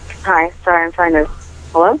Hi, sorry, I'm trying to...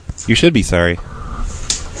 Hello? You should be sorry.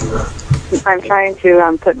 I'm trying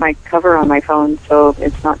to put my cover on my phone so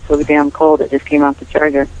it's not so damn cold. It just came off the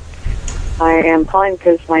charger. I am calling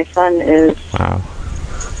because my son is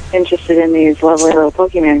interested in these lovely little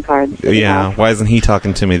Pokemon cards. Yeah, why isn't he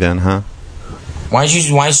talking to me then, huh? Why don't you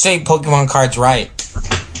say Pokemon cards right?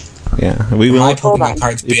 Yeah, my Pokemon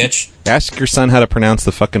cards, bitch. Ask your son how to pronounce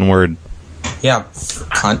the fucking word. Yeah,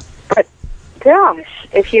 cunt. But, gosh,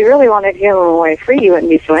 if you really wanted to give them away free, you wouldn't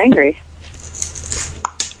be so angry.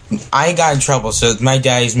 I got in trouble, so my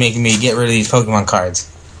daddy's making me get rid of these Pokemon cards.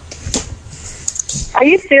 Are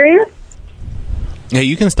you serious? Yeah,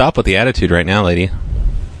 you can stop with the attitude right now, lady.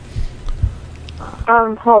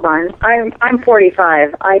 Hold on. I'm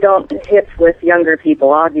 45. I don't hip with younger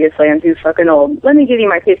people. Obviously, I'm too fucking old. Let me give you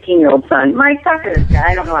my 15-year-old son. Mike, talk to this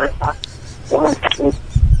guy. I don't know how to talk.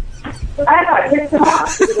 I know, I pissed him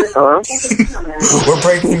off. Hello? We're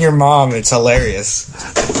breaking your mom. It's hilarious.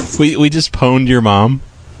 We just pwned your mom?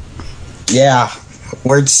 Yeah.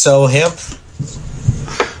 We're so hip.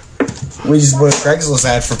 We just put Craigslist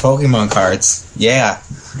ad for Pokemon cards. Yeah.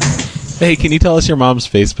 Hey, can you tell us your mom's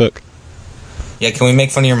Facebook? Yeah, can we make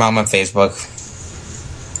fun of your mom on Facebook?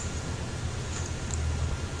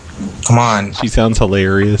 Come on. She sounds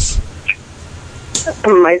hilarious.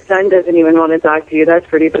 My son doesn't even want to talk to you. That's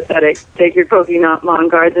pretty pathetic. Take your Pokemon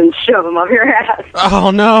cards and shove them up your ass. Oh,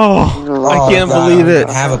 no. I can't believe it.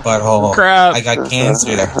 I have a butthole. Crap. I got cancer.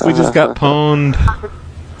 We just got pwned.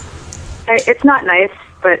 It's not nice,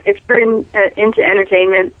 but if you're into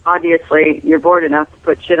entertainment, obviously you're bored enough to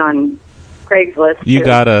put shit on Craigslist. You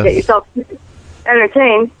gotta get yourself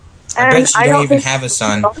entertained. I bet you don't even have a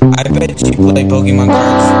son. I bet you play Pokemon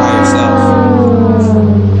cards by yourself.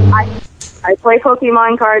 I play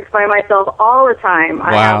Pokemon cards by myself all the time. Wow.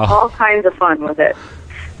 I have all kinds of fun with it.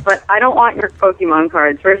 But I don't want your Pokemon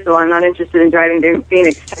cards. First of all, I'm not interested in driving to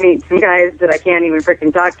Phoenix to meet some guys that I can't even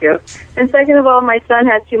freaking talk to. And second of all, my son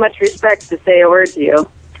has too much respect to say a word to you.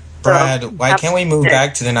 Brad, why can't we move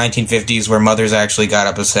back to the 1950s where mothers actually got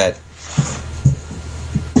upset?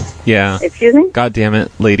 Yeah. Excuse me? God damn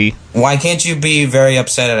it, lady. Why can't you be very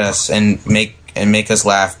upset at us and make us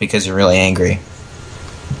laugh because you're really angry?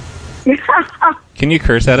 Can you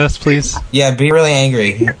curse at us, please? Yeah, be really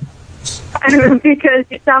angry. Because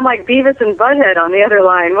you sound like Beavis and Butthead on the other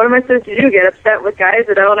line. What am I supposed to do? Get upset with guys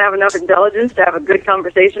that don't have enough intelligence to have a good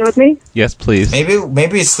conversation with me? Yes, please. Maybe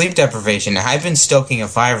it's sleep deprivation. I've been stoking a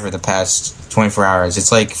fire for the past 24 hours.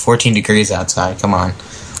 It's like 14 degrees outside. Come on.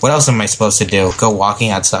 What else am I supposed to do? Go walking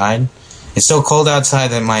outside? It's so cold outside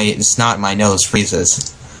that my nose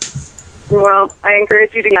freezes. Well, I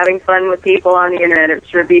encourage you to be having fun with people on the internet. It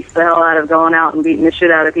sure beats the hell out of going out and beating the shit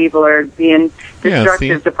out of people or being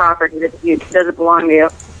destructive to property that doesn't belong to you.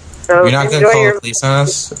 So you're not going to call the police on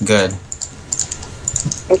us? Good.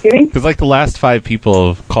 Excuse me? Because like the last 5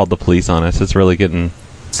 people have called the police on us. It's really we're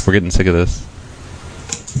getting sick of this.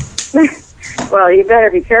 Well, you better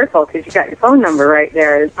be careful because you got your phone number right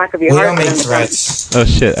there. It's not going to be hard. We don't make threats. Oh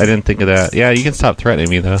shit, I didn't think of that. Yeah, you can stop threatening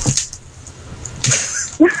me though.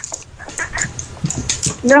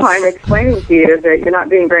 No, I'm explaining to you that you're not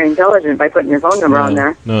being very intelligent by putting your phone number on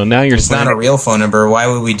there. No, now you're... It's not a real phone number. Why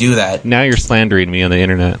would we do that? Now you're slandering me on the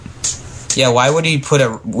internet. Yeah, why would we put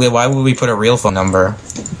a real phone number?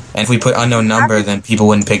 And if we put unknown number, then people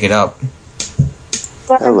wouldn't pick it up.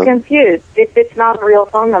 But I'm confused. If it's not a real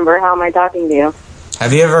phone number, how am I talking to you?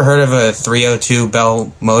 Have you ever heard of a 302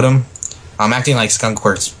 Bell modem? I'm acting like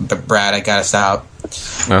skunkworks, Brad. I gotta stop.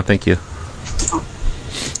 No, thank you.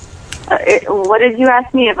 What did you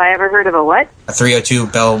ask me if I ever heard of a what? A 302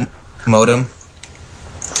 Bell modem.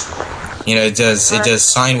 You know, it does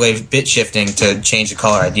sine wave bit shifting to change the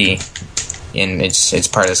caller ID, and it's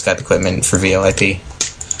part of SCUT equipment for VoIP.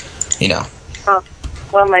 You know. Oh,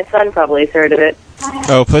 well, my son probably has heard of it.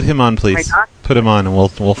 Oh, put him on, please. Put him on, and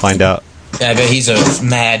we'll find out. Yeah, I bet he's a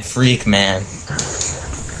mad freak, man.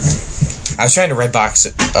 I was trying to redbox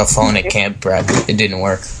a phone at camp, Brad. It didn't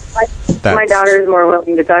work. My daughter is more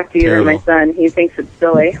willing to talk to you than my son. He thinks it's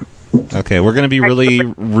silly. Okay, we're going to be really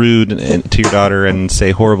rude to your daughter and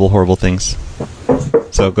say horrible, horrible things.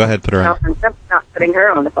 So go ahead, put her on. I'm not putting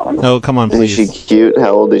her on the phone. Oh, come on, please. Is she cute?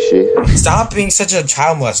 How old is she? Stop being such a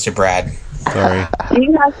child molester, Brad. Sorry. Do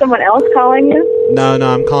you have someone else calling you? No,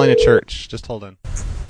 I'm calling a church. Just hold on.